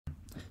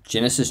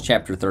Genesis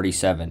chapter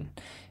 37.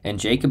 And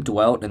Jacob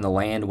dwelt in the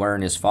land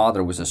wherein his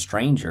father was a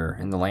stranger,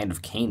 in the land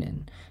of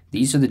Canaan.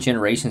 These are the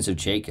generations of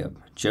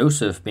Jacob.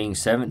 Joseph, being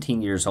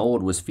 17 years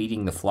old, was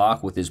feeding the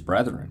flock with his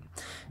brethren.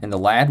 And the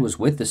lad was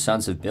with the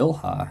sons of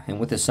Bilhah, and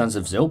with the sons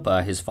of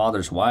Zilpah, his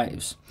father's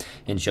wives.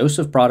 And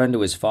Joseph brought unto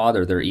his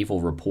father their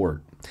evil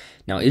report.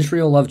 Now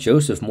Israel loved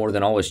Joseph more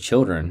than all his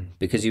children,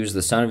 because he was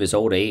the son of his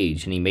old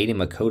age, and he made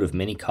him a coat of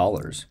many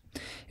collars.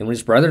 And when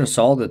his brethren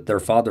saw that their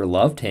father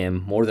loved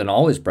him more than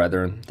all his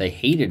brethren, they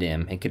hated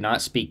him, and could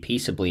not speak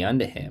peaceably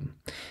unto him.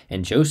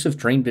 And Joseph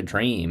dreamed a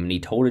dream, and he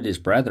told it his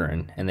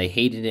brethren, and they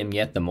hated him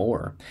yet the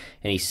more.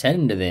 And he said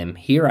unto them,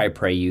 Hear, I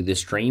pray you,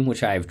 this dream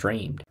which I have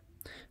dreamed.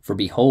 For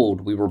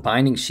behold, we were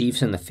binding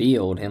sheaves in the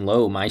field, and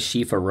lo, my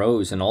sheaf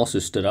arose and also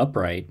stood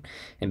upright.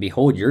 And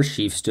behold, your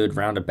sheaf stood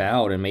round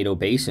about and made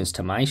obeisance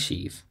to my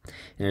sheaf.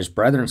 And his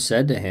brethren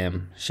said to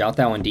him, Shalt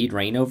thou indeed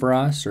reign over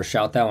us, or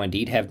shalt thou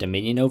indeed have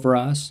dominion over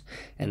us?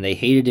 And they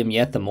hated him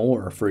yet the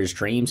more for his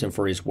dreams and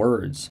for his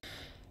words.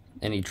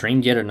 And he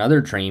dreamed yet another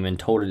dream, and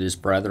told it his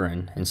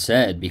brethren, and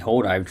said,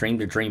 Behold, I have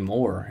dreamed a dream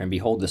more, and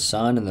behold, the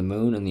sun and the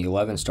moon and the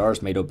 11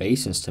 stars made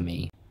obeisance to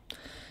me.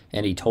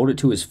 And he told it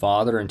to his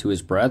father and to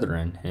his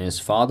brethren. And his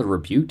father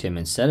rebuked him,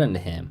 and said unto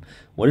him,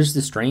 What is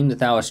this dream that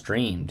thou hast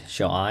dreamed?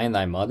 Shall I and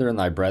thy mother and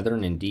thy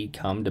brethren indeed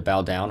come to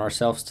bow down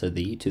ourselves to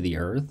thee to the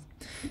earth?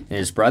 And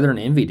his brethren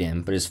envied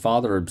him, but his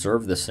father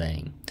observed the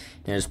saying.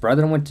 And his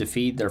brethren went to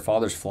feed their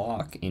father's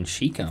flock in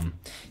Shechem.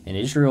 And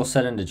Israel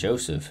said unto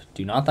Joseph,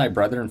 Do not thy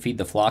brethren feed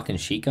the flock in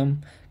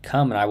Shechem?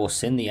 Come, and I will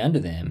send thee unto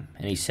them.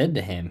 And he said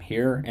to him,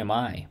 Here am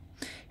I.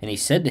 And he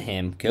said to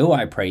him, Go,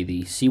 I pray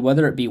thee, see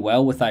whether it be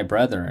well with thy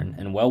brethren,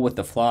 and well with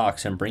the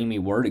flocks, and bring me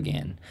word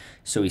again.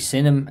 So he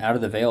sent him out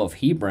of the vale of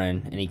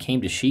Hebron, and he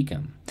came to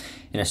Shechem.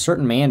 And a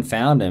certain man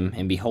found him,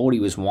 and behold, he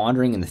was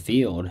wandering in the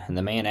field. And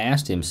the man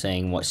asked him,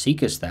 saying, What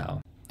seekest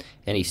thou?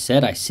 And he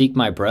said, I seek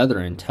my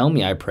brethren. Tell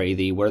me, I pray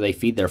thee, where they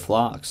feed their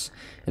flocks.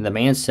 And the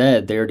man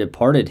said, They are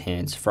departed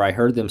hence, for I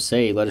heard them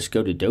say, Let us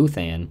go to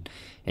Dothan.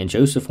 And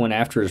Joseph went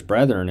after his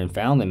brethren, and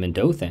found them in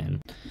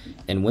Dothan.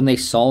 And when they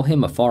saw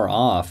him afar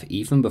off,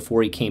 even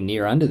before he came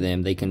near unto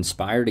them, they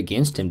conspired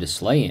against him to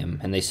slay him.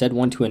 And they said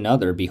one to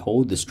another,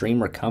 Behold, the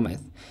streamer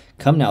cometh.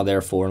 Come now,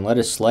 therefore, and let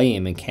us slay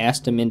him, and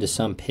cast him into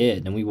some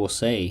pit, and we will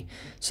say,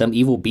 Some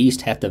evil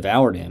beast hath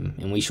devoured him,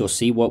 and we shall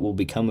see what will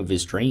become of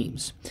his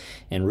dreams.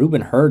 And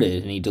Reuben heard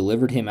it, and he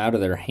delivered him out of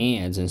their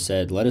hands, and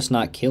said, Let us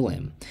not kill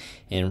him.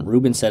 And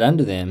Reuben said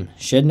unto them,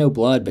 Shed no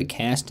blood, but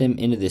cast him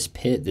into this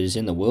pit that is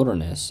in the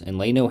wilderness, and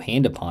lay no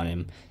hand upon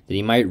him, that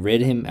he might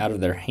rid him out of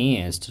their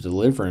hands, to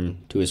deliver him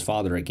to his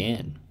father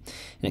again.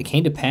 And it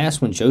came to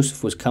pass, when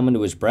Joseph was come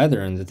unto his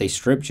brethren, that they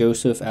stripped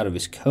Joseph out of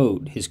his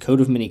coat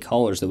of many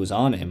collars that was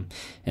on him,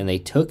 and they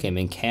took him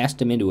and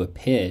cast him into a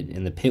pit,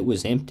 and the pit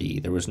was empty,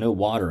 there was no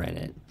water in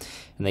it.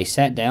 And they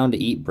sat down to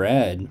eat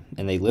bread,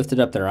 and they lifted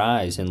up their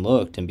eyes and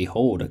looked, and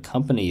behold, a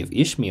company of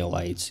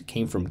Ishmaelites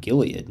came from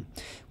Gilead,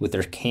 with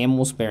their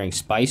camels bearing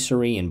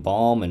spicery and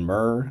balm and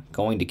myrrh,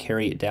 going to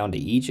carry it down to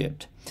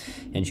Egypt.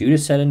 And Judah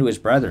said unto his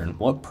brethren,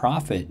 What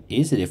profit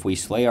is it if we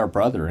slay our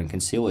brother and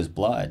conceal his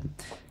blood?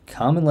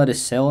 Come and let us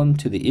sell him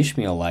to the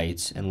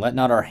Ishmaelites, and let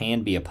not our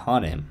hand be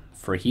upon him,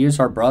 for he is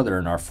our brother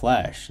and our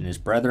flesh. And his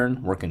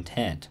brethren were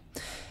content.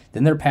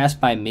 Then there passed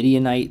by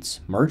Midianites,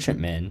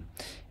 merchantmen,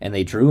 and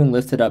they drew and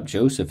lifted up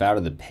Joseph out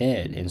of the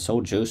pit, and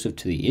sold Joseph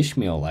to the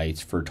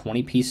Ishmaelites for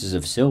 20 pieces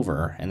of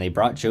silver, and they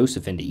brought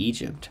Joseph into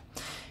Egypt.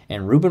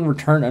 And Reuben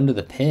returned unto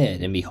the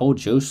pit, and behold,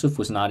 Joseph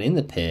was not in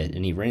the pit,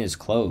 and he rent his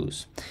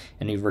clothes.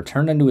 And he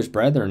returned unto his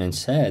brethren, and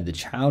said, The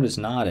child is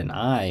not, and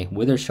I,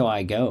 whither shall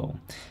I go?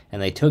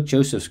 And they took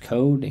Joseph's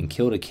coat, and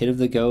killed a kid of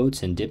the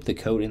goats, and dipped the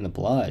coat in the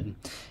blood.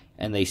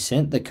 And they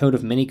sent the coat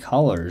of many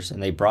colors,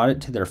 and they brought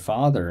it to their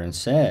father, and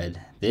said,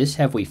 This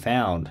have we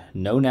found.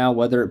 Know now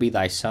whether it be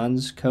thy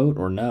son's coat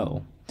or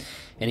no.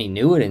 And he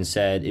knew it, and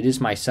said, It is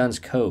my son's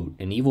coat.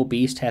 An evil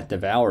beast hath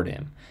devoured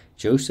him.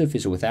 Joseph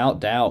is without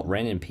doubt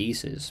rent in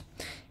pieces.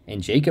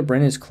 And Jacob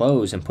rent his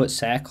clothes, and put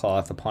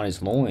sackcloth upon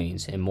his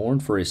loins, and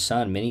mourned for his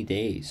son many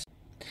days.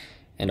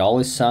 And all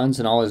his sons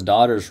and all his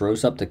daughters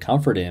rose up to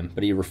comfort him,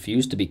 but he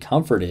refused to be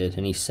comforted.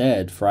 And he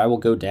said, For I will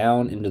go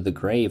down into the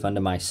grave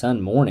unto my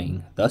son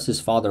mourning. Thus his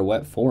father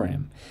wept for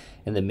him.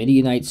 And the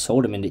Midianites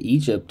sold him into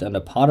Egypt unto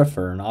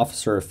Potiphar, an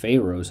officer of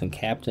Pharaoh's, and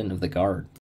captain of the guard.